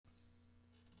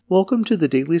Welcome to the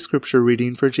Daily Scripture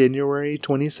Reading for January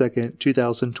 22nd,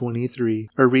 2023.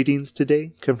 Our readings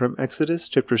today come from Exodus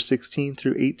chapter 16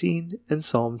 through 18 and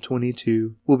Psalm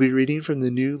 22. We'll be reading from the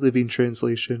New Living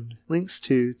Translation. Links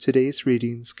to today's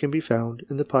readings can be found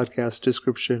in the podcast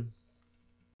description.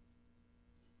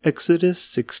 Exodus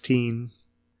 16.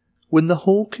 When the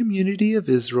whole community of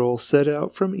Israel set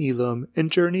out from Elim and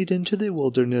journeyed into the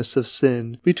wilderness of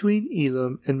Sin between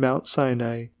Elim and Mount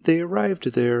Sinai, they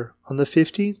arrived there on the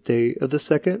 15th day of the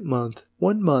second month,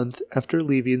 1 month after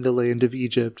leaving the land of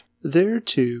Egypt. There,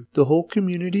 too, the whole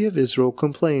community of Israel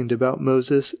complained about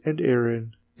Moses and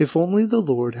Aaron. If only the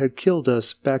Lord had killed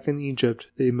us back in Egypt,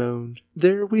 they moaned.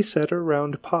 There we sat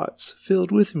around pots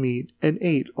filled with meat and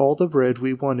ate all the bread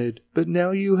we wanted. But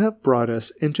now you have brought us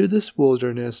into this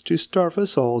wilderness to starve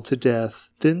us all to death.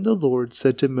 Then the Lord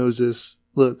said to Moses,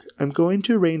 "Look, I'm going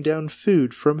to rain down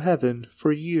food from heaven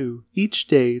for you. Each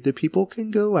day the people can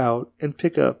go out and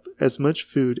pick up as much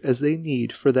food as they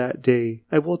need for that day.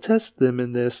 I will test them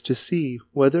in this to see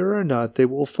whether or not they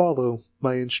will follow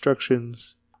my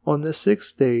instructions. On the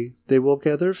 6th day they will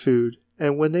gather food,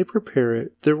 and when they prepare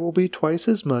it, there will be twice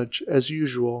as much as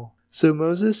usual." So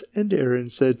Moses and Aaron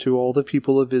said to all the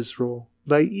people of Israel,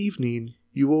 "By evening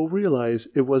you will realize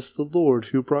it was the Lord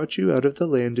who brought you out of the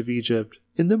land of Egypt.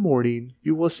 In the morning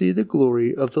you will see the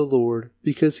glory of the Lord,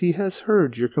 because he has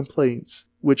heard your complaints,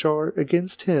 which are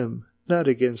against him, not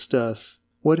against us.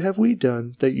 What have we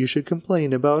done that you should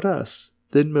complain about us?"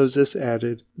 Then Moses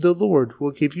added, "The Lord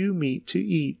will give you meat to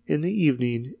eat in the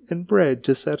evening and bread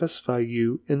to satisfy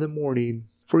you in the morning,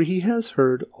 for he has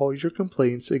heard all your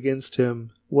complaints against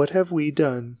him. What have we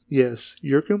done? Yes,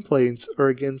 your complaints are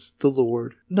against the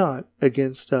Lord, not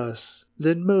against us."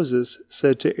 Then Moses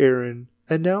said to Aaron,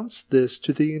 "Announce this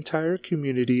to the entire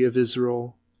community of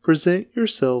Israel. Present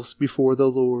yourselves before the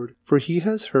Lord, for he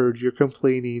has heard your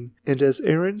complaining." And as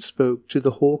Aaron spoke to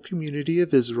the whole community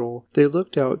of Israel, they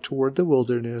looked out toward the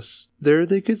wilderness. There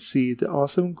they could see the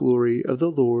awesome glory of the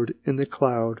Lord in the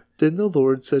cloud. Then the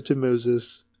Lord said to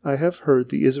Moses, "I have heard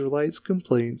the Israelites'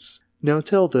 complaints. Now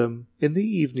tell them, in the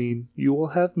evening you will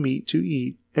have meat to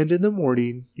eat, and in the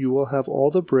morning you will have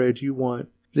all the bread you want.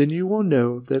 Then you will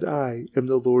know that I am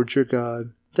the Lord your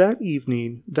God." That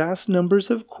evening, vast numbers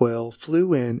of quail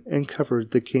flew in and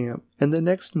covered the camp, and the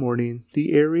next morning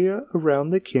the area around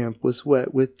the camp was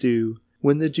wet with dew.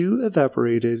 When the dew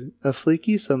evaporated, a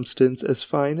flaky substance as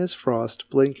fine as frost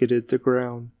blanketed the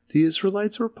ground. The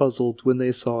Israelites were puzzled when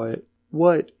they saw it.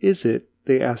 "What is it?"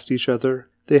 they asked each other.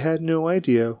 They had no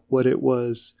idea what it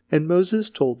was, and Moses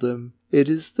told them, "It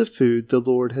is the food the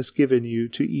Lord has given you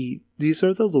to eat. These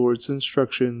are the Lord's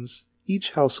instructions.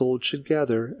 Each household should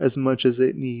gather as much as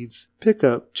it needs. Pick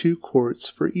up 2 quarts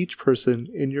for each person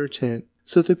in your tent."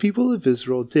 So the people of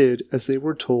Israel did as they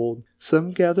were told.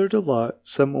 Some gathered a lot,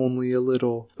 some only a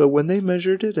little. But when they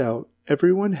measured it out,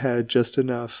 everyone had just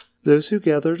enough. Those who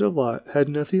gathered a lot had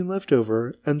nothing left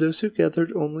over, and those who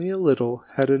gathered only a little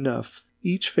had enough.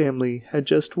 Each family had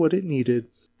just what it needed.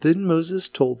 Then Moses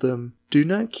told them, "Do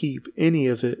not keep any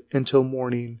of it until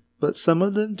morning." But some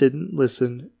of them didn't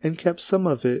listen and kept some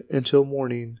of it until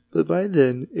morning. But by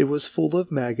then it was full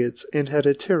of maggots and had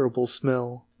a terrible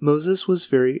smell. Moses was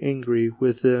very angry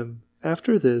with them.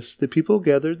 After this, the people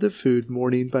gathered the food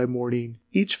morning by morning,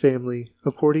 each family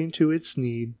according to its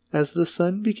need. As the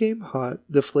sun became hot,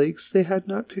 the flakes they had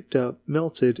not picked up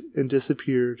melted and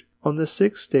disappeared. On the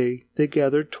 6th day, they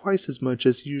gathered twice as much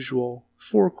as usual,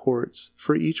 4 quarts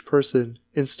for each person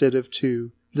instead of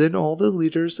 2. Then all the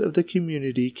leaders of the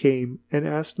community came and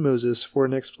asked Moses for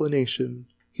an explanation.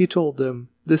 He told them,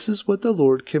 "This is what the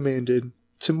Lord commanded.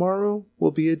 Tomorrow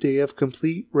will be a day of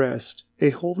complete rest, a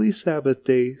holy Sabbath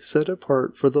day set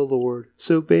apart for the Lord.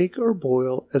 So bake or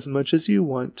boil as much as you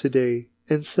want today,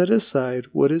 and set aside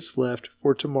what is left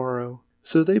for tomorrow."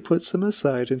 So they put some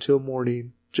aside until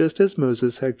morning, just as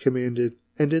Moses had commanded.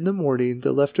 And in the morning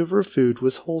the leftover food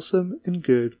was wholesome and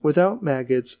good, without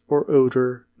maggots or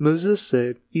odor. Moses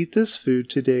said, "Eat this food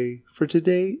today, for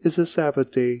today is a Sabbath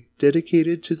day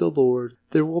dedicated to the Lord.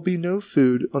 There will be no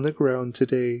food on the ground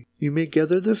today. You may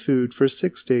gather the food for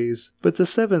 6 days, but the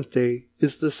 7th day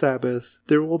is the Sabbath.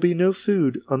 There will be no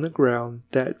food on the ground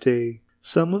that day."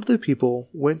 Some of the people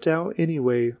went out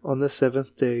anyway on the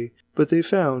 7th day, but they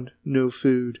found no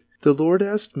food. The Lord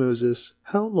asked Moses,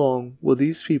 "How long will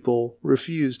these people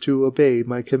refuse to obey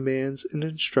my commands and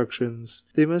instructions?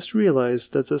 They must realize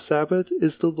that the Sabbath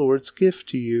is the Lord's gift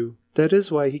to you. That is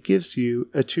why he gives you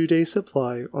a 2-day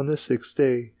supply on the 6th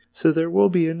day, so there will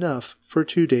be enough for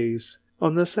 2 days.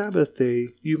 On the Sabbath day,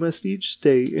 you must each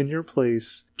stay in your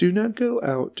place. Do not go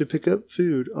out to pick up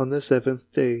food on the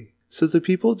 7th day." So the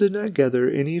people did not gather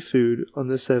any food on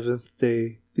the 7th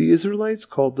day. The Israelites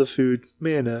called the food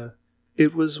manna.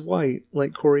 It was white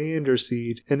like coriander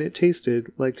seed, and it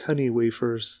tasted like honey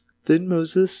wafers. Then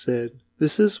Moses said,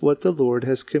 "This is what the Lord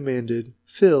has commanded.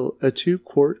 Fill a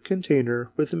 2-quart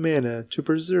container with manna to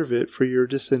preserve it for your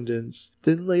descendants.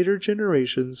 Then later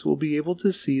generations will be able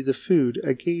to see the food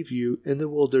I gave you in the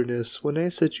wilderness when I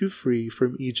set you free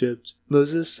from Egypt."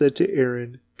 Moses said to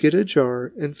Aaron, "Get a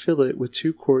jar and fill it with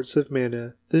 2 quarts of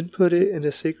manna. Then put it in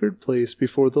a sacred place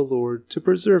before the Lord to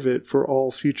preserve it for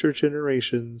all future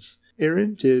generations."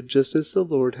 Aaron did just as the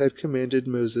Lord had commanded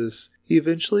Moses. He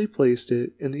eventually placed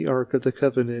it in the Ark of the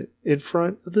Covenant, in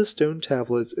front of the stone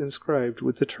tablets inscribed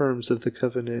with the terms of the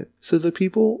covenant. So the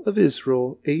people of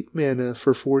Israel ate manna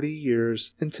for 40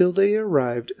 years, until they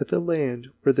arrived at the land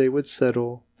where they would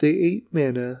settle. They ate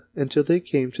manna until they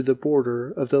came to the border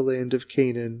of the land of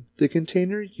Canaan. The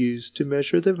container used to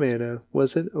measure the manna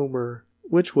was an omer,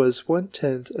 which was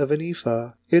 1/10 of an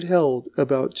ephah. It held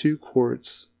about 2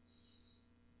 quarts.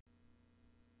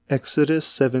 Exodus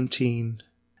 17.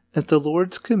 At the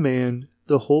Lord's command,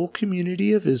 the whole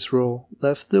community of Israel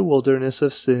left the wilderness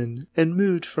of Sin and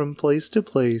moved from place to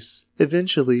place.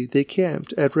 Eventually they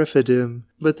camped at Rephidim,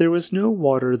 but there was no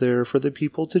water there for the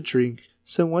people to drink.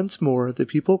 So once more the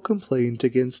people complained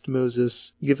against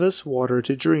Moses. "Give us water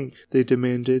to drink," they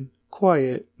demanded.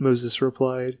 "Quiet," Moses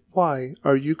replied. "Why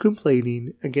are you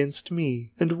complaining against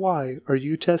me? And why are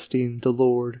you testing the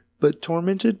Lord?" But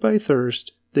tormented by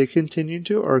thirst, they continued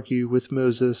to argue with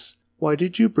Moses. "Why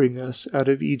did you bring us out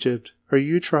of Egypt? Are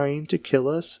you trying to kill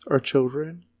us, our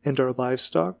children, and our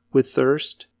livestock, with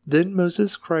thirst?" Then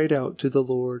Moses cried out to the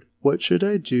Lord, "What should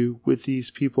I do with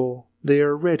these people? They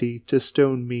are ready to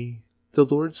stone me." The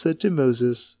Lord said to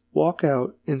Moses, "Walk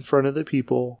out in front of the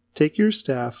people. Take your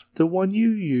staff, the one you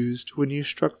used when you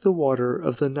struck the water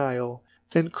of the Nile,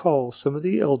 and call some of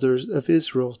the elders of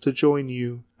Israel to join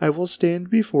you. I will stand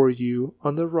before you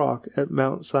on the rock at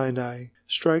Mount Sinai.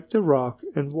 Strike the rock,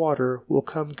 and water will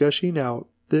come gushing out.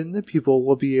 Then the people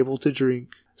will be able to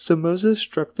drink." So Moses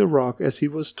struck the rock as he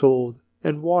was told,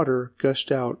 and water gushed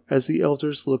out as the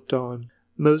elders looked on.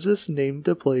 Moses named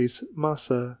the place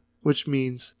Massah, which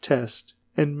means test,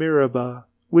 and Meribah,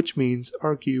 which means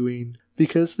arguing,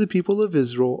 because the people of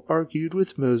Israel argued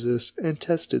with Moses and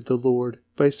tested the Lord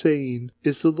by saying,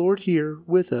 "Is the Lord here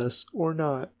with us or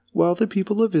not?" While the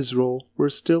people of Israel were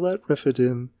still at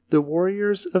Rephidim, the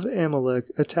warriors of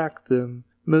Amalek attacked them.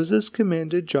 Moses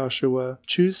commanded Joshua,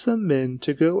 "Choose some men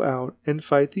to go out and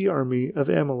fight the army of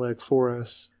Amalek for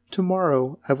us.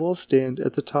 Tomorrow I will stand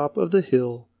at the top of the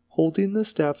hill, holding the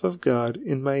staff of God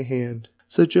in my hand."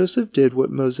 So Joseph did what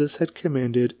Moses had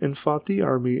commanded and fought the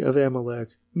army of Amalek.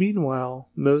 Meanwhile,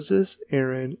 Moses,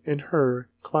 Aaron, and Hur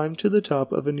climbed to the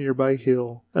top of a nearby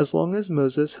hill. As long as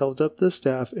Moses held up the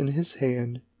staff in his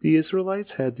hand, the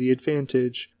Israelites had the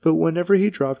advantage, but whenever he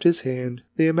dropped his hand,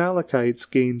 the Amalekites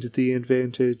gained the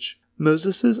advantage.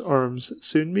 Moses' arms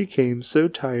soon became so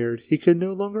tired he could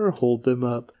no longer hold them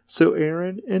up, so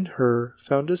Aaron and Hur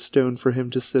found a stone for him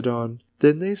to sit on.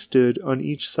 Then they stood on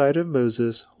each side of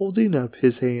Moses, holding up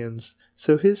his hands,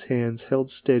 so his hands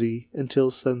held steady until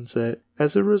sunset.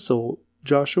 As a result,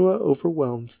 Joshua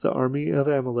overwhelmed the army of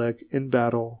Amalek in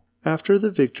battle. After the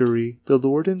victory, the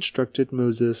Lord instructed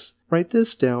Moses, "Write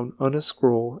this down on a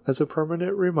scroll as a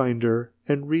permanent reminder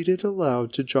and read it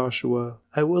aloud to Joshua.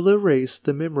 I will erase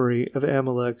the memory of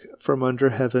Amalek from under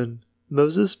heaven."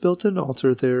 Moses built an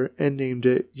altar there and named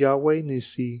it Yahweh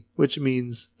Nissi, which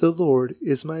means, "The Lord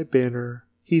is my banner."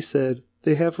 He said,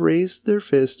 "They have raised their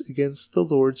fist against the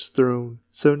Lord's throne,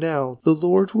 so now the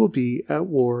Lord will be at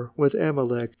war with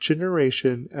Amalek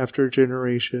generation after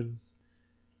generation."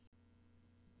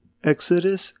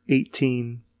 Exodus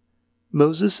 18.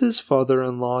 Moses'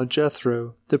 father-in-law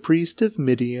Jethro, the priest of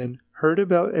Midian, heard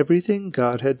about everything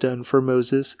God had done for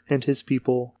Moses and his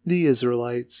people, the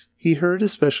Israelites. He heard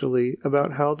especially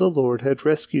about how the Lord had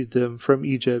rescued them from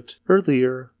Egypt.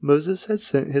 Earlier, Moses had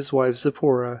sent his wife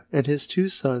Zipporah and his 2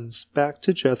 sons back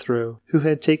to Jethro, who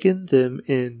had taken them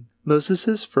in.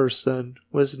 Moses' first son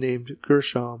was named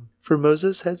Gershom, for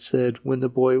Moses had said when the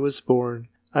boy was born,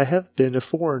 "I have been a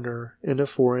foreigner in a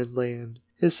foreign land."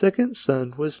 His second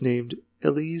son was named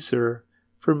Eliezer,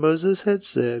 for Moses had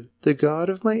said, "The God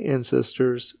of my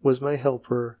ancestors was my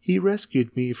helper. He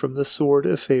rescued me from the sword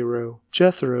of Pharaoh."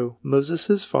 Jethro,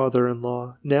 Moses'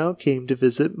 father-in-law, now came to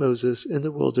visit Moses in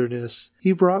the wilderness.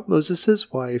 He brought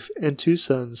Moses' wife and 2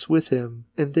 sons with him,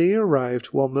 and they arrived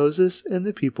while Moses and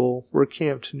the people were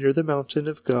camped near the mountain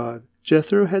of God.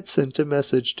 Jethro had sent a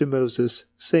message to Moses,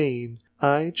 saying,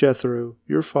 I, Jethro,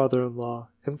 your father-in-law,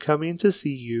 am coming to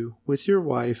see you with your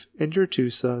wife and your 2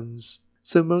 sons.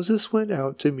 So Moses went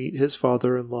out to meet his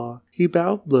father-in-law. He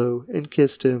bowed low and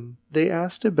kissed him. They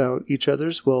asked about each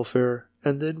other's welfare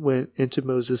and then went into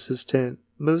Moses' tent.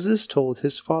 Moses told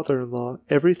his father-in-law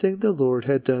everything the Lord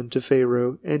had done to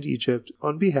Pharaoh and Egypt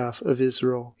on behalf of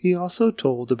Israel. He also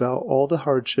told about all the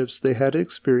hardships they had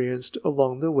experienced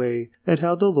along the way and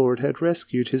how the Lord had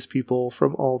rescued his people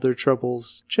from all their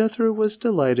troubles. Jethro was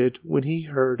delighted when he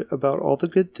heard about all the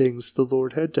good things the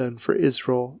Lord had done for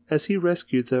Israel as he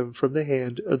rescued them from the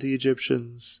hand of the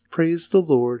Egyptians. "Praise the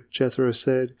Lord," Jethro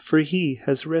said, "for he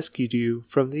has rescued you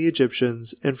from the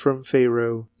Egyptians and from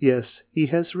Pharaoh. Yes, he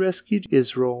has rescued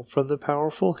Israel from the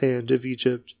powerful hand of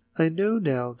Egypt. I know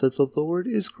now that the Lord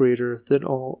is greater than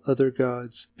all other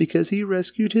gods, because he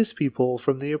rescued his people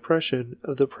from the oppression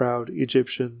of the proud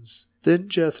Egyptians." Then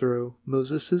Jethro,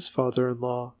 Moses'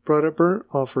 father-in-law, brought a burnt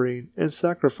offering and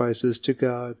sacrifices to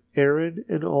God. Aaron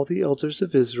and all the elders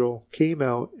of Israel came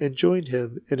out and joined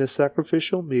him in a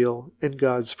sacrificial meal in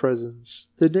God's presence.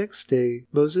 The next day,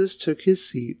 Moses took his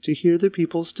seat to hear the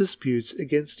people's disputes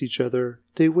against each other.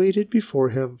 They waited before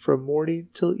him from morning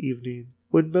till evening.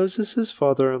 When Moses'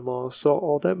 father-in-law saw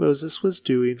all that Moses was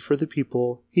doing for the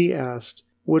people, he asked,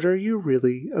 "What are you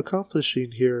really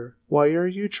accomplishing here? Why are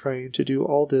you trying to do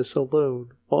all this alone,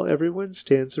 while everyone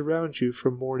stands around you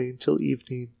from morning till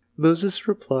evening?" Moses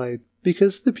replied,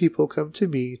 "Because the people come to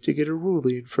me to get a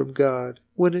ruling from God.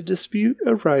 When a dispute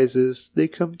arises, they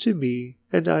come to me,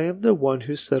 and I am the one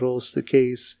who settles the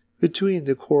case. Between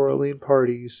the quarreling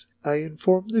parties, I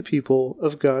inform the people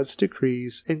of God's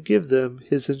decrees and give them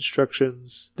his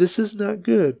instructions." "This is not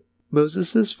good,"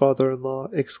 Moses' father-in-law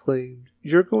exclaimed.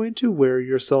 "You're going to wear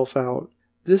yourself out.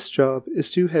 This job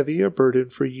is too heavy a burden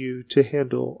for you to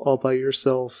handle all by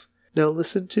yourself. Now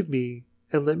listen to me,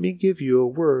 and let me give you a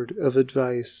word of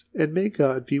advice, and may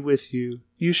God be with you.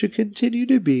 You should continue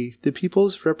to be the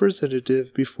people's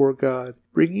representative before God,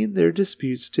 bringing their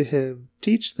disputes to him.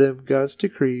 Teach them God's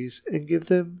decrees and give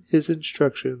them his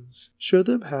instructions. Show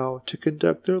them how to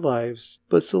conduct their lives,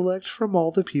 but select from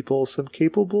all the people some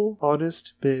capable,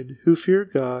 honest men who fear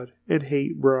God and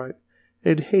hate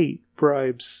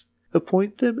bribes.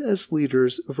 Appoint them as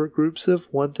leaders over groups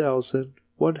of 1,000,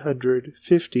 100,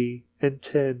 50, and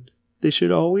 10. They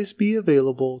should always be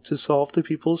available to solve the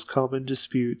people's common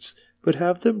disputes, but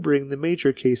have them bring the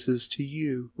major cases to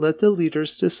you. Let the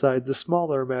leaders decide the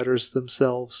smaller matters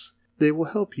themselves. They will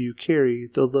help you carry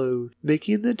the load,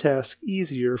 making the task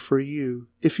easier for you.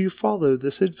 If you follow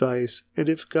this advice, and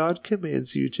if God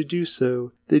commands you to do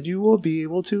so, then you will be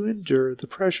able to endure the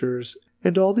pressures,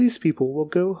 and all these people will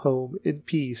go home in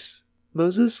peace."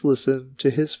 Moses listened to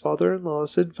his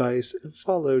father-in-law's advice and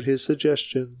followed his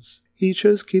suggestions. He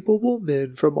chose capable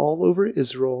men from all over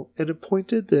Israel and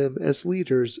appointed them as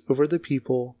leaders over the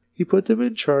people. He put them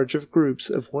in charge of groups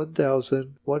of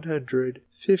 1,000, 100,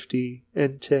 50,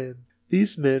 and 10.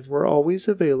 These men were always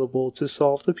available to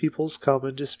solve the people's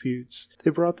common disputes. They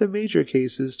brought the major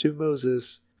cases to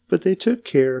Moses, but they took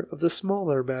care of the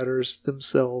smaller matters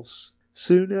themselves.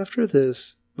 Soon after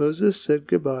this, Moses said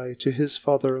goodbye to his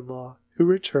father-in-law, who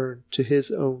returned to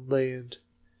his own land.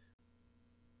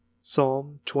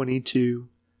 Psalm 22.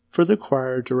 For the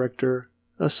choir director,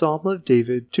 a psalm of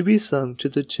David to be sung to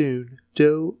the tune,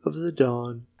 Doe of the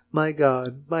Dawn. My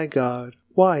God,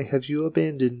 why have you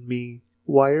abandoned me?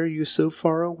 Why are you so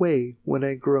far away when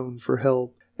I groan for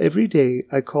help? Every day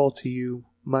I call to you,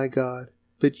 my God,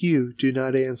 but you do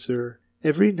not answer.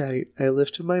 Every night I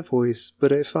lift my voice,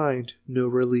 but I find no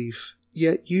relief.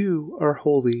 Yet you are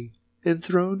holy,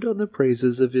 enthroned on the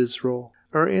praises of Israel.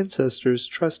 Our ancestors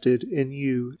trusted in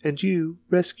you, and you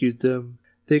rescued them.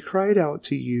 They cried out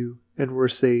to you and were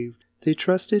saved. They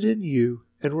trusted in you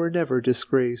and were never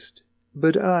disgraced.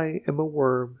 But I am a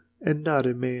worm and not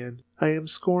a man. I am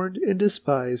scorned and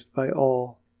despised by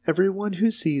all. Everyone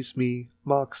who sees me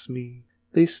mocks me.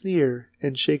 They sneer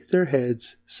and shake their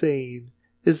heads, saying,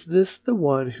 "Is this the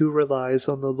one who relies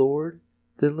on the Lord?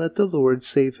 Then let the Lord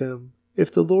save him.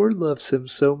 If the Lord loves him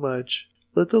so much,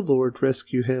 let the Lord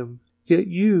rescue him. Yet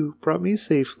you brought me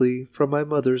safely from my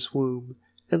mother's womb,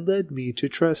 and led me to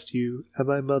trust you at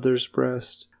my mother's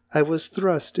breast. I was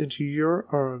thrust into your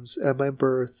arms at my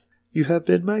birth. You have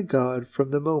been my God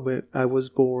from the moment I was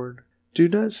born. Do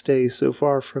not stay so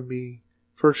far from me,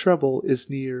 for trouble is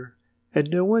near, and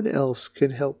no one else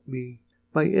can help me.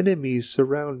 My enemies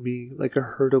surround me like a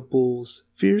herd of bulls.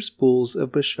 Fierce bulls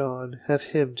of Bashan have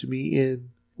hemmed me in.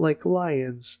 Like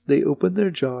lions, they open their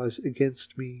jaws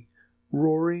against me,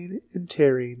 roaring and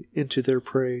tearing into their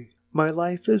prey. My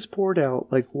life is poured out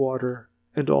like water,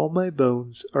 and all my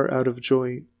bones are out of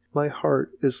joint. My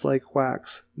heart is like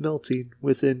wax melting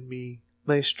within me.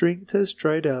 My strength has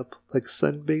dried up like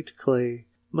sun-baked clay.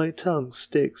 My tongue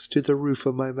sticks to the roof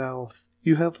of my mouth.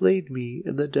 You have laid me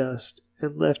in the dust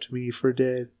and left me for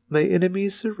dead. My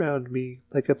enemies surround me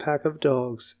like a pack of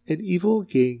dogs. An evil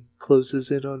gang closes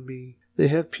in on me. They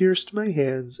have pierced my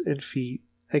hands and feet.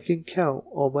 I can count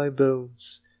all my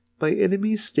bones. My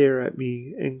enemies stare at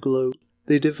me and gloat.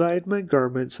 They divide my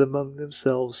garments among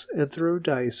themselves and throw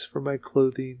dice for my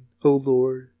clothing. O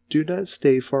Lord, do not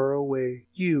stay far away.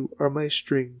 You are my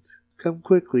strength. Come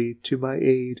quickly to my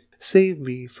aid. Save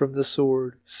me from the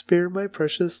sword. Spare my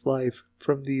precious life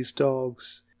from these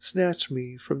dogs. Snatch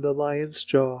me from the lion's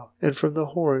jaw and from the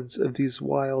horns of these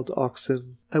wild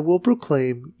oxen. I will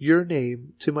proclaim your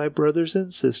name to my brothers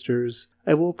and sisters.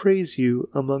 I will praise you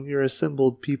among your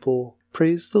assembled people.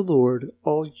 Praise the Lord,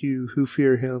 all you who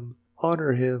fear him.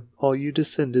 Honor him, all you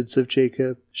descendants of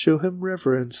Jacob. Show him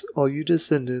reverence, all you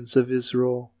descendants of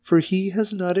Israel. For he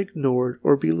has not ignored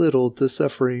or belittled the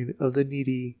suffering of the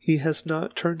needy. He has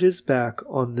not turned his back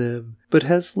on them, but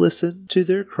has listened to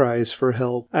their cries for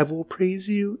help. I will praise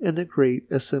you in the great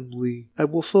assembly. I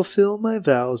will fulfill my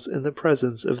vows in the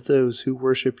presence of those who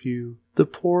worship you. The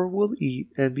poor will eat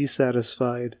and be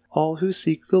satisfied. All who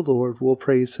seek the Lord will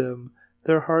praise him.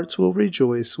 Their hearts will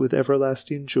rejoice with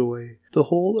everlasting joy. The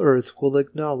whole earth will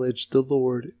acknowledge the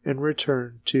Lord and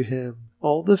return to him.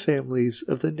 All the families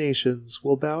of the nations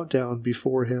will bow down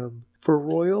before him. For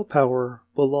royal power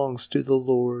belongs to the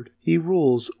Lord. He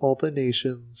rules all the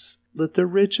nations. Let the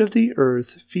rich of the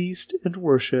earth feast and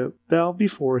worship. Bow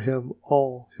before him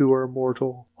all who are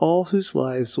mortal, all whose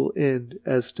lives will end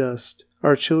as dust.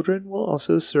 Our children will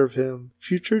also serve him.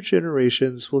 Future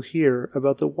generations will hear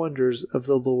about the wonders of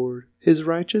the Lord. His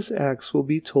righteous acts will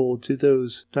be told to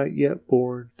those not yet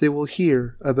born. They will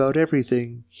hear about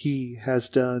everything he has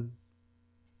done.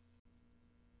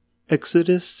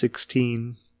 Exodus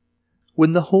 16.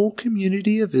 When the whole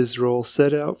community of Israel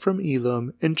set out from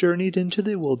Elim and journeyed into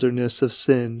the wilderness of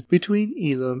Sin between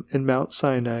Elim and Mount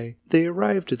Sinai, they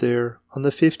arrived there on the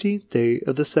 15th day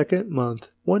of the 2nd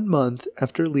month, 1 month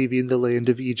after leaving the land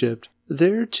of Egypt.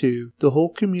 There, too, the whole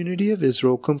community of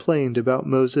Israel complained about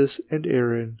Moses and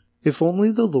Aaron. If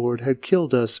only the Lord had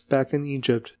killed us back in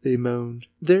Egypt, they moaned.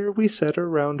 There we sat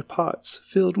around pots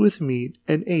filled with meat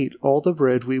and ate all the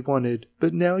bread we wanted.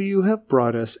 But now you have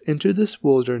brought us into this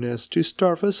wilderness to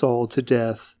starve us all to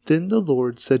death. Then the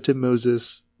Lord said to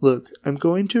Moses, Look, I'm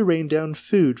going to rain down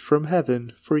food from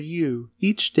heaven for you.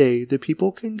 Each day the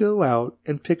people can go out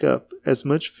and pick up as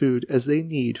much food as they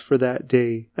need for that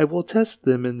day. I will test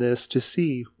them in this to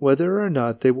see whether or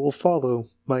not they will follow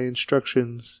my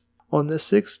instructions. On the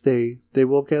 6th day they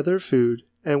will gather food,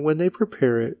 and when they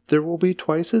prepare it, there will be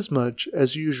twice as much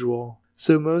as usual.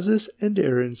 So Moses and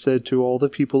Aaron said to all the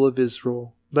people of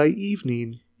Israel, By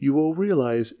evening you will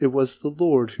realize it was the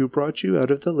Lord who brought you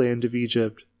out of the land of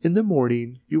Egypt. In the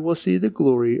morning you will see the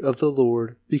glory of the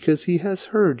Lord, because he has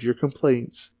heard your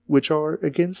complaints, which are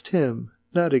against him,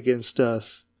 not against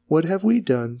us. What have we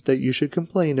done that you should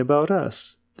complain about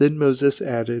us? Then Moses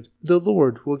added, The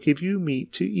Lord will give you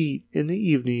meat to eat in the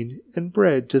evening and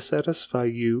bread to satisfy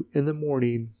you in the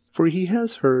morning, for he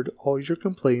has heard all your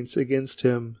complaints against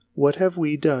him. What have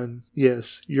we done?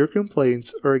 Yes, your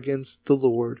complaints are against the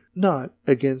Lord, not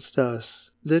against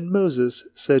us. Then Moses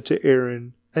said to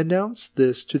Aaron, Announce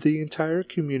this to the entire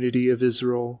community of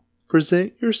Israel.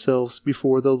 Present yourselves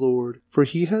before the Lord, for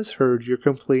he has heard your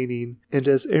complaining. And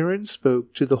as Aaron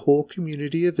spoke to the whole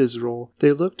community of Israel,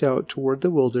 they looked out toward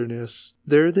the wilderness.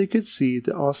 There they could see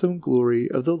the awesome glory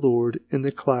of the Lord in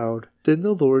the cloud. Then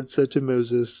the Lord said to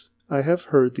Moses, I have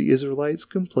heard the Israelites'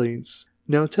 complaints.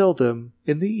 Now tell them,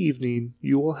 in the evening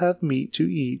you will have meat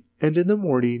to eat, and in the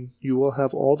morning you will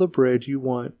have all the bread you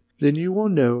want. Then you will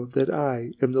know that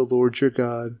I am the Lord your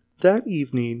God. That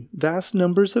evening, vast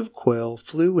numbers of quail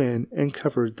flew in and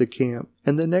covered the camp,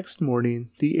 and the next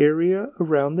morning the area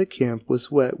around the camp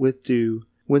was wet with dew.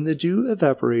 When the dew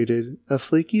evaporated, a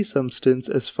flaky substance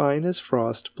as fine as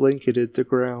frost blanketed the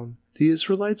ground. The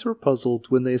Israelites were puzzled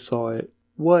when they saw it.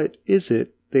 What is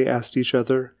it? They asked each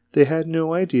other. They had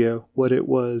no idea what it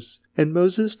was, and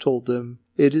Moses told them,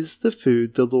 It is the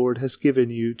food the Lord has given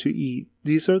you to eat.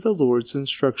 These are the Lord's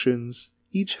instructions.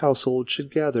 Each household should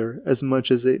gather as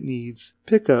much as it needs.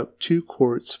 Pick up 2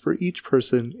 quarts for each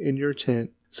person in your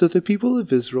tent. So the people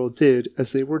of Israel did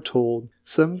as they were told.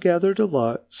 Some gathered a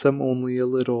lot, some only a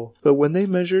little. But when they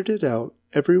measured it out,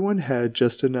 everyone had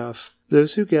just enough.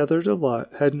 Those who gathered a lot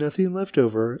had nothing left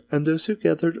over, and those who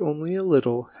gathered only a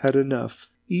little had enough.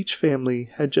 Each family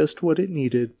had just what it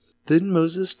needed. Then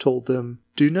Moses told them,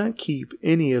 Do not keep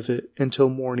any of it until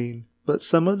morning. But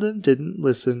some of them didn't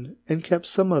listen and kept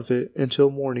some of it until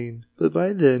morning. But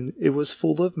by then it was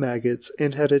full of maggots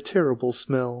and had a terrible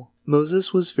smell.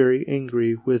 Moses was very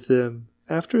angry with them.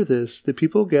 After this, the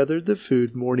people gathered the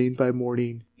food morning by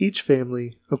morning, each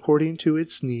family according to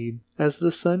its need. As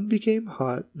the sun became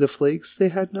hot, the flakes they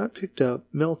had not picked up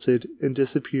melted and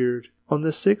disappeared. On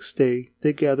the 6th day,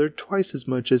 they gathered twice as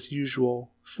much as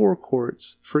usual, 4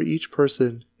 quarts for each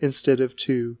person instead of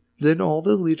 2. Then all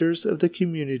the leaders of the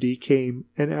community came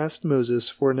and asked Moses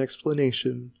for an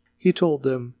explanation. He told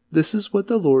them, "This is what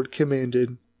the Lord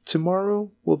commanded.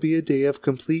 Tomorrow will be a day of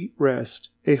complete rest,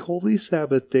 a holy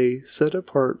Sabbath day set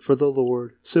apart for the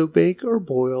Lord. So bake or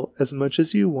boil as much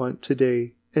as you want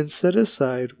today, and set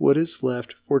aside what is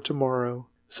left for tomorrow."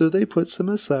 So they put some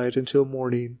aside until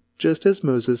morning, just as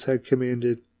Moses had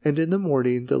commanded. And in the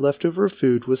morning the leftover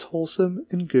food was wholesome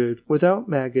and good, without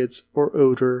maggots or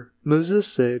odor. Moses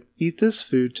said, "Eat this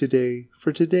food today,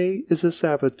 for today is a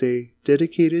Sabbath day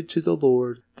dedicated to the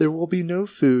Lord. There will be no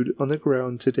food on the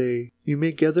ground today. You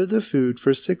may gather the food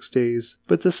for 6 days,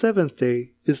 but the 7th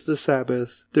day is the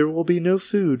Sabbath. There will be no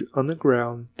food on the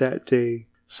ground that day."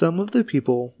 Some of the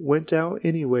people went out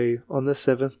anyway on the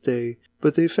 7th day,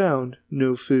 but they found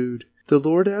no food. The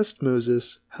Lord asked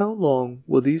Moses, "How long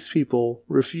will these people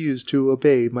refuse to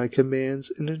obey my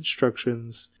commands and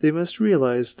instructions? They must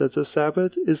realize that the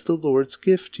Sabbath is the Lord's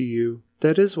gift to you.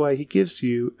 That is why he gives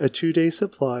you a 2-day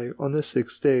supply on the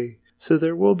 6th day, so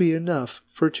there will be enough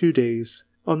for 2 days.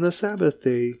 On the Sabbath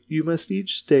day, you must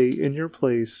each stay in your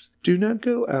place. Do not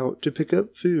go out to pick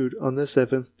up food on the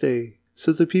 7th day."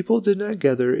 So the people did not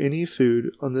gather any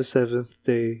food on the 7th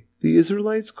day. The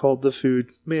Israelites called the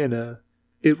food manna.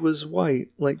 It was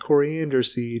white like coriander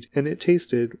seed, and it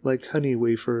tasted like honey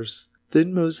wafers.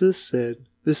 Then Moses said,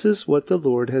 "This is what the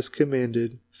Lord has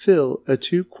commanded. Fill a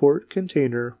 2-quart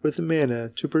container with manna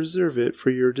to preserve it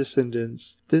for your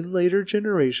descendants. Then later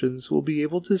generations will be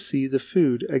able to see the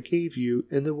food I gave you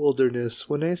in the wilderness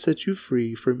when I set you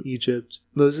free from Egypt."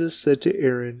 Moses said to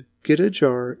Aaron, "Get a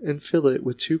jar and fill it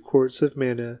with 2 quarts of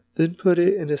manna. Then put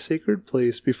it in a sacred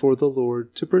place before the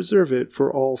Lord to preserve it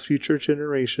for all future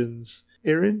generations."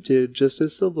 Aaron did just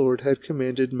as the Lord had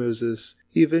commanded Moses.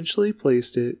 He eventually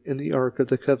placed it in the Ark of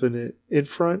the Covenant, in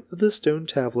front of the stone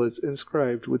tablets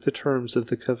inscribed with the terms of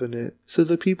the covenant. So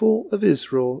the people of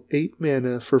Israel ate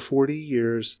manna for 40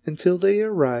 years, until they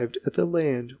arrived at the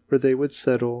land where they would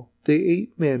settle. They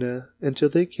ate manna until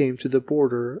they came to the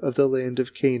border of the land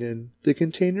of Canaan. The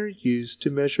container used to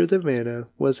measure the manna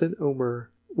was an omer,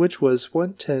 which was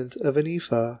 1/10 of an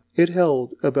ephah. It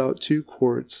held about 2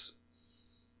 quarts.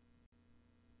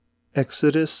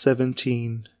 Exodus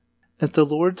 17. At the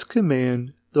Lord's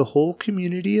command, the whole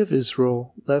community of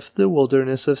Israel left the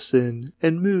wilderness of Sin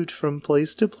and moved from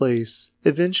place to place.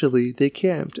 Eventually they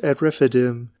camped at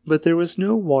Rephidim, but there was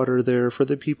no water there for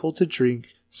the people to drink.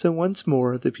 So once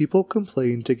more the people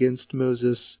complained against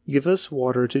Moses. "Give us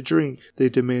water to drink," they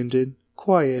demanded.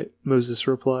 "Quiet," Moses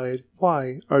replied.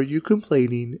 "Why are you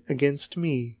complaining against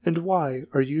me? And why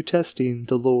are you testing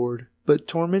the Lord?" But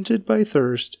tormented by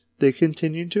thirst, they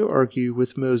continued to argue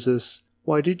with Moses.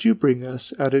 "Why did you bring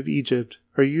us out of Egypt?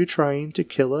 Are you trying to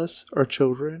kill us, our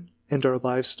children, and our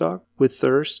livestock, with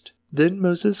thirst?" Then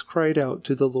Moses cried out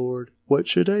to the Lord, "What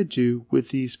should I do with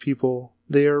these people?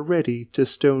 They are ready to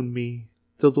stone me."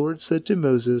 The Lord said to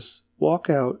Moses, "Walk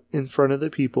out in front of the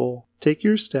people. Take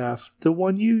your staff, the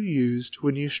one you used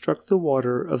when you struck the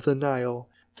water of the Nile,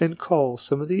 and call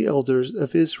some of the elders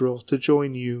of Israel to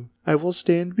join you. I will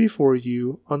stand before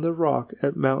you on the rock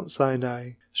at Mount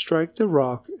Sinai. Strike the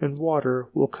rock, and water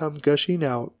will come gushing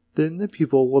out. Then the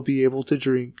people will be able to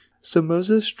drink." So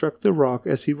Moses struck the rock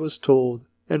as he was told,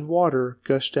 and water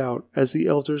gushed out as the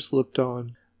elders looked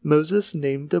on. Moses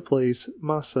named the place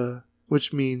Massah,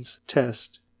 which means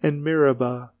test, and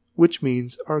Meribah, which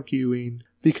means arguing,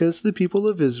 because the people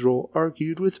of Israel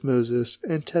argued with Moses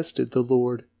and tested the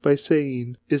Lord by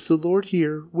saying, "Is the Lord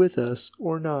here with us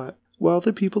or not?" While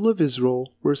the people of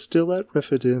Israel were still at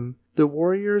Rephidim, the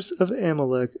warriors of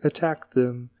Amalek attacked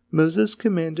them. Moses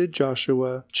commanded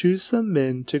Joshua, "Choose some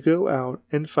men to go out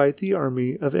and fight the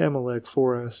army of Amalek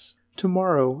for us.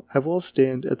 Tomorrow I will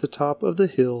stand at the top of the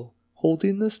hill,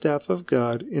 holding the staff of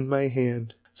God in my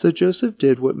hand." So Joseph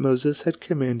did what Moses had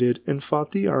commanded and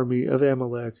fought the army of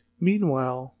Amalek.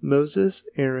 Meanwhile, Moses,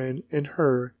 Aaron, and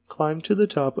Hur climbed to the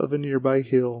top of a nearby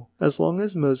hill. As long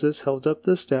as Moses held up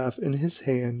the staff in his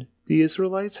hand, the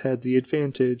Israelites had the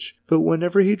advantage, but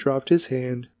whenever he dropped his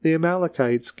hand, the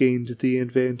Amalekites gained the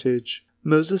advantage.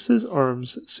 Moses'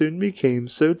 arms soon became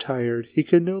so tired he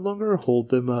could no longer hold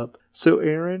them up, so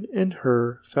Aaron and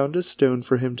Hur found a stone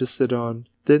for him to sit on.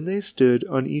 Then they stood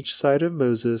on each side of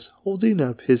Moses, holding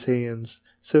up his hands,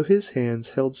 so his hands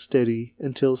held steady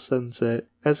until sunset.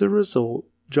 As a result,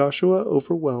 Joshua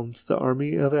overwhelmed the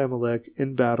army of Amalek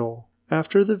in battle.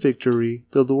 After the victory,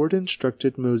 the Lord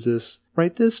instructed Moses,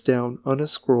 "Write this down on a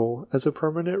scroll as a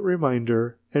permanent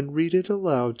reminder and read it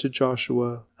aloud to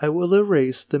Joshua. I will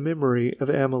erase the memory of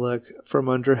Amalek from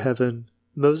under heaven."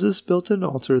 Moses built an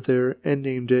altar there and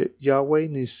named it Yahweh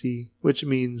Nissi, which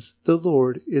means, "The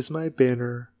Lord is my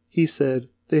banner." He said,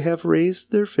 "They have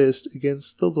raised their fist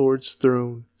against the Lord's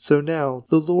throne, so now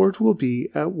the Lord will be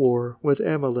at war with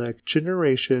Amalek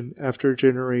generation after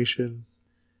generation."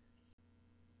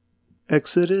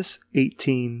 Exodus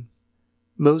 18.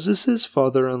 Moses'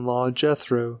 father-in-law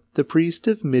Jethro, the priest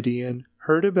of Midian,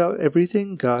 heard about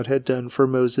everything God had done for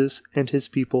Moses and his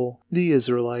people, the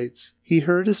Israelites. He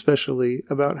heard especially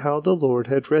about how the Lord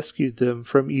had rescued them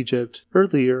from Egypt.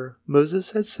 Earlier,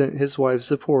 Moses had sent his wife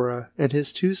Zipporah and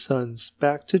his 2 sons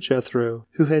back to Jethro,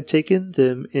 who had taken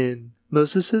them in.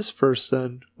 Moses' first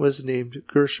son was named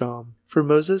Gershom, for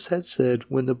Moses had said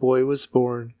when the boy was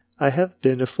born, "I have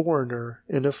been a foreigner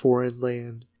in a foreign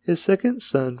land." His second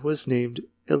son was named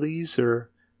Eliezer,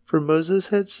 for Moses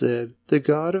had said, "The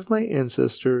God of my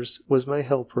ancestors was my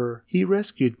helper. He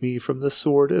rescued me from the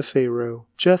sword of Pharaoh."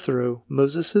 Jethro,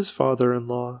 Moses'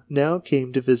 father-in-law, now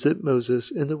came to visit Moses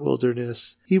in the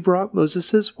wilderness. He brought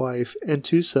Moses' wife and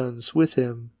 2 sons with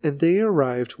him, and they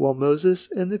arrived while Moses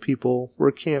and the people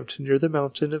were camped near the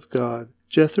mountain of God.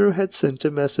 Jethro had sent a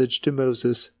message to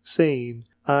Moses, saying,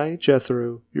 "I,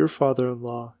 Jethro, your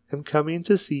father-in-law, am coming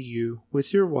to see you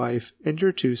with your wife and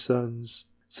your 2 sons."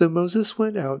 So Moses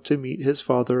went out to meet his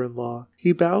father-in-law.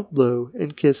 He bowed low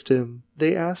and kissed him.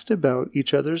 They asked about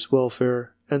each other's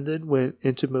welfare and then went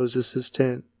into Moses'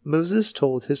 tent. Moses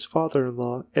told his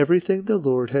father-in-law everything the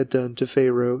Lord had done to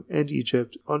Pharaoh and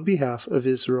Egypt on behalf of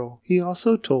Israel. He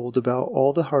also told about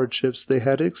all the hardships they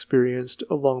had experienced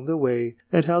along the way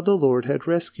and how the Lord had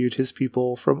rescued his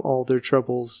people from all their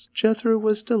troubles. Jethro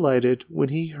was delighted when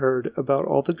he heard about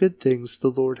all the good things the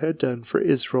Lord had done for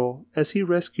Israel as he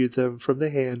rescued them from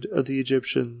the hand of the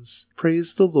Egyptians.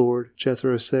 "Praise the Lord,"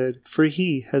 Jethro said, "for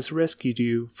he has rescued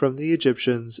you from the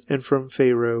Egyptians and from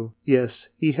Pharaoh. Yes,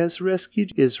 he has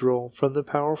rescued Israel from the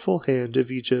powerful hand of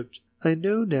Egypt. I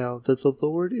know now that the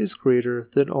Lord is greater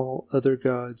than all other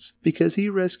gods, because he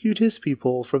rescued his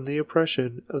people from the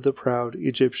oppression of the proud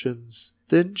Egyptians."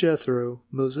 Then Jethro,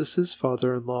 Moses'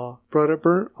 father-in-law, brought a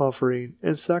burnt offering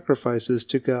and sacrifices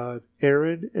to God.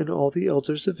 Aaron and all the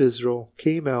elders of Israel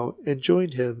came out and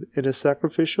joined him in a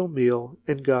sacrificial meal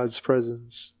in God's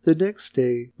presence. The next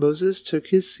day, Moses took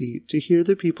his seat to hear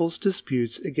the people's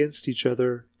disputes against each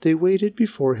other. They waited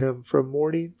before him from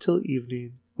morning till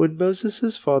evening. When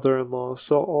Moses' father-in-law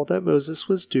saw all that Moses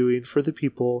was doing for the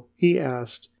people, he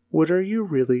asked, "What are you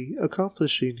really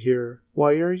accomplishing here?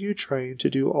 Why are you trying to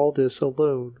do all this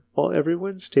alone, while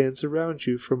everyone stands around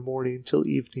you from morning till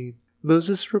evening?"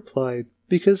 Moses replied,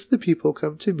 "Because the people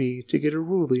come to me to get a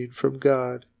ruling from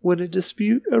God. When a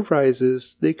dispute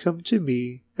arises, they come to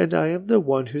me, and I am the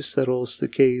one who settles the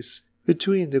case.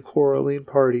 Between the quarreling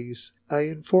parties, I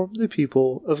inform the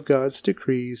people of God's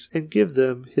decrees and give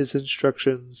them his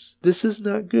instructions." "This is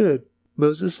not good,"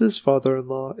 Moses'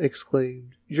 father-in-law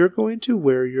exclaimed. "You're going to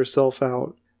wear yourself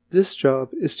out. This job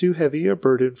is too heavy a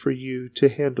burden for you to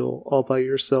handle all by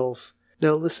yourself.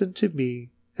 Now listen to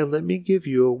me, and let me give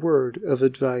you a word of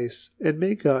advice, and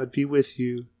may God be with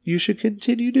you. You should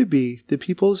continue to be the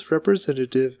people's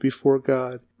representative before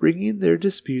God, bringing their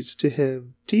disputes to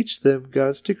him. Teach them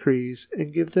God's decrees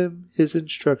and give them his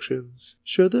instructions.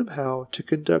 Show them how to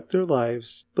conduct their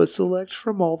lives, but select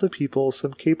from all the people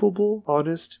some capable,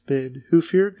 honest men who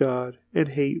fear God and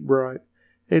hate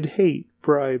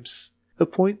bribes.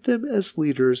 Appoint them as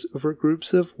leaders over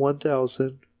groups of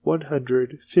 1,000,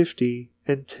 150,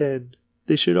 and 10.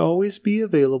 They should always be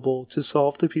available to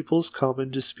solve the people's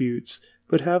common disputes,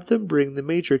 but have them bring the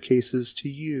major cases to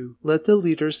you. Let the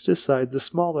leaders decide the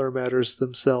smaller matters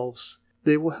themselves.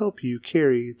 They will help you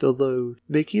carry the load,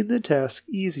 making the task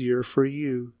easier for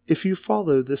you. If you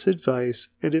follow this advice,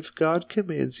 and if God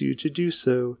commands you to do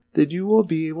so, then you will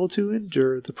be able to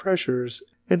endure the pressures,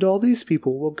 and all these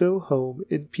people will go home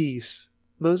in peace."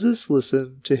 Moses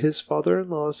listened to his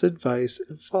father-in-law's advice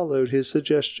and followed his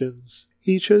suggestions.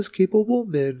 He chose capable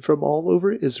men from all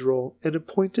over Israel and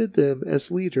appointed them as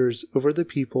leaders over the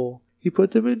people. He put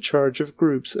them in charge of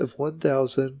groups of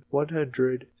 1,000,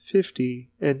 150,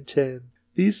 and 10.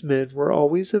 These men were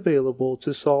always available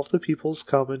to solve the people's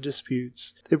common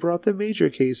disputes. They brought the major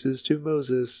cases to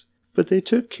Moses, but they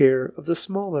took care of the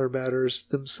smaller matters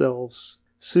themselves.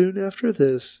 Soon after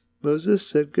this, Moses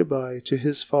said goodbye to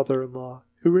his father-in-law,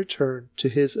 who return to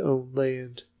his own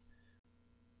land.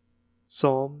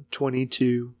 Psalm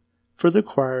 22. For the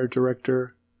choir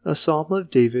director, a psalm of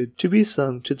David to be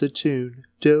sung to the tune,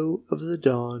 Doe of the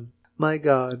Dawn. My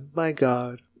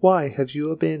God, why have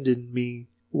you abandoned me?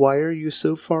 Why are you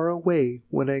so far away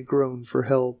when I groan for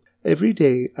help? Every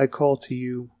day I call to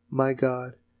you, my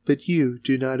God, but you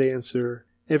do not answer.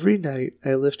 Every night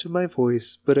I lift my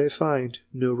voice, but I find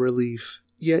no relief.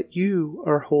 Yet you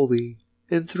are holy,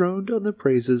 enthroned on the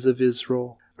praises of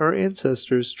Israel. Our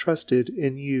ancestors trusted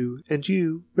in you, and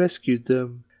you rescued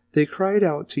them. They cried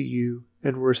out to you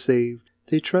and were saved.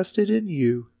 They trusted in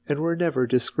you and were never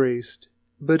disgraced.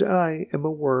 But I am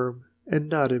a worm and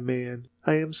not a man.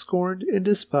 I am scorned and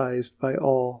despised by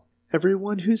all.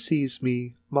 Everyone who sees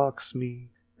me mocks me.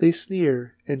 They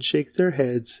sneer and shake their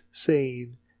heads,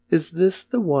 saying, Is this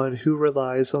the one who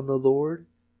relies on the Lord?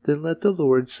 Then let the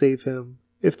Lord save him.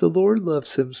 If the Lord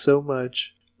loves him so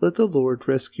much, let the Lord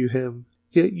rescue him.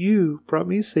 Yet you brought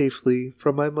me safely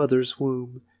from my mother's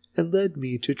womb, and led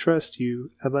me to trust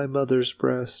you at my mother's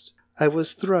breast. I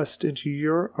was thrust into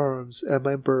your arms at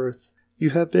my birth.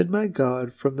 You have been my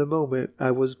God from the moment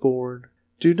I was born.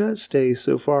 Do not stay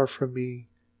so far from me,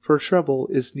 for trouble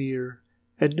is near,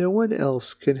 and no one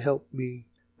else can help me.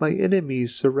 My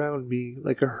enemies surround me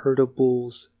like a herd of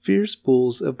bulls. Fierce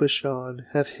bulls of Bashan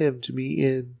have hemmed me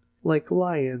in. Like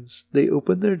lions, they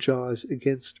open their jaws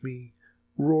against me,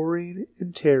 roaring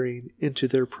and tearing into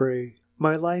their prey.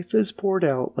 My life is poured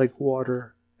out like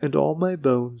water, and all my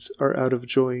bones are out of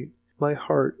joint. My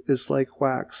heart is like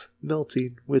wax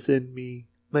melting within me.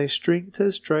 My strength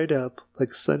has dried up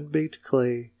like sun-baked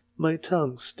clay. My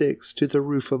tongue sticks to the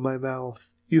roof of my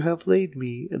mouth. You have laid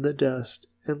me in the dust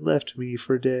and left me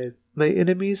for dead. My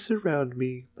enemies surround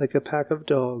me like a pack of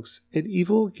dogs. An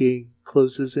evil gang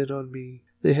closes in on me.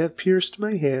 They have pierced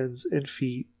my hands and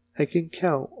feet. I can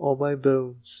count all my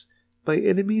bones. My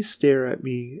enemies stare at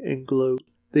me and gloat.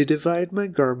 They divide my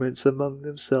garments among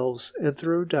themselves and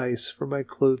throw dice for my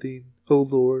clothing. O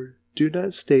Lord, do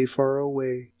not stay far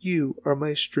away. You are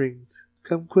my strength.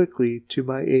 Come quickly to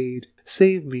my aid.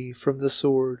 Save me from the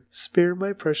sword. Spare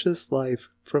my precious life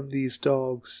from these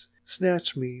dogs.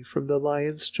 Snatch me from the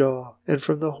lion's jaw and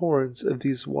from the horns of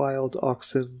these wild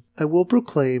oxen. I will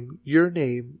proclaim your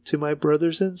name to my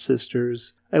brothers and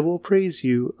sisters. I will praise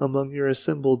you among your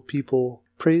assembled people.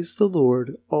 Praise the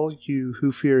Lord, all you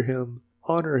who fear him.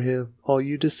 Honor him, all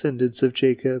you descendants of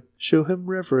Jacob. Show him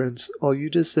reverence, all you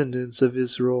descendants of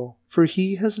Israel. For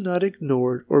he has not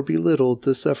ignored or belittled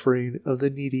the suffering of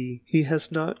the needy. He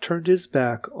has not turned his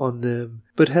back on them,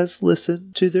 but has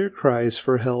listened to their cries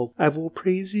for help. I will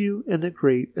praise you in the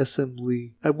great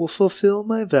assembly. I will fulfill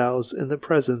my vows in the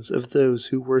presence of those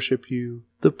who worship you.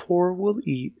 The poor will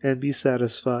eat and be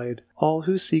satisfied. All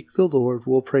who seek the Lord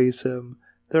will praise him.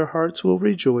 Their hearts will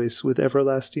rejoice with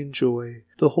everlasting joy.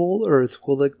 The whole earth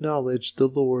will acknowledge the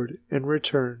Lord and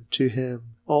return to him.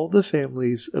 All the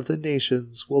families of the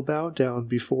nations will bow down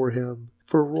before him.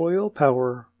 For royal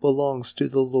power belongs to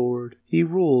the Lord. He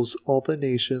rules all the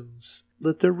nations.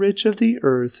 Let the rich of the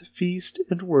earth feast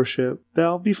and worship.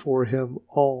 Bow before him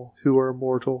all who are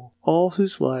mortal, all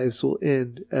whose lives will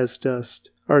end as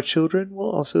dust. Our children will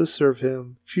also serve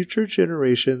him. Future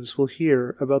generations will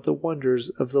hear about the wonders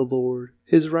of the Lord.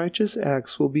 His righteous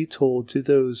acts will be told to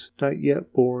those not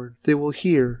yet born. They will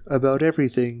hear about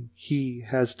everything he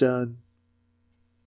has done.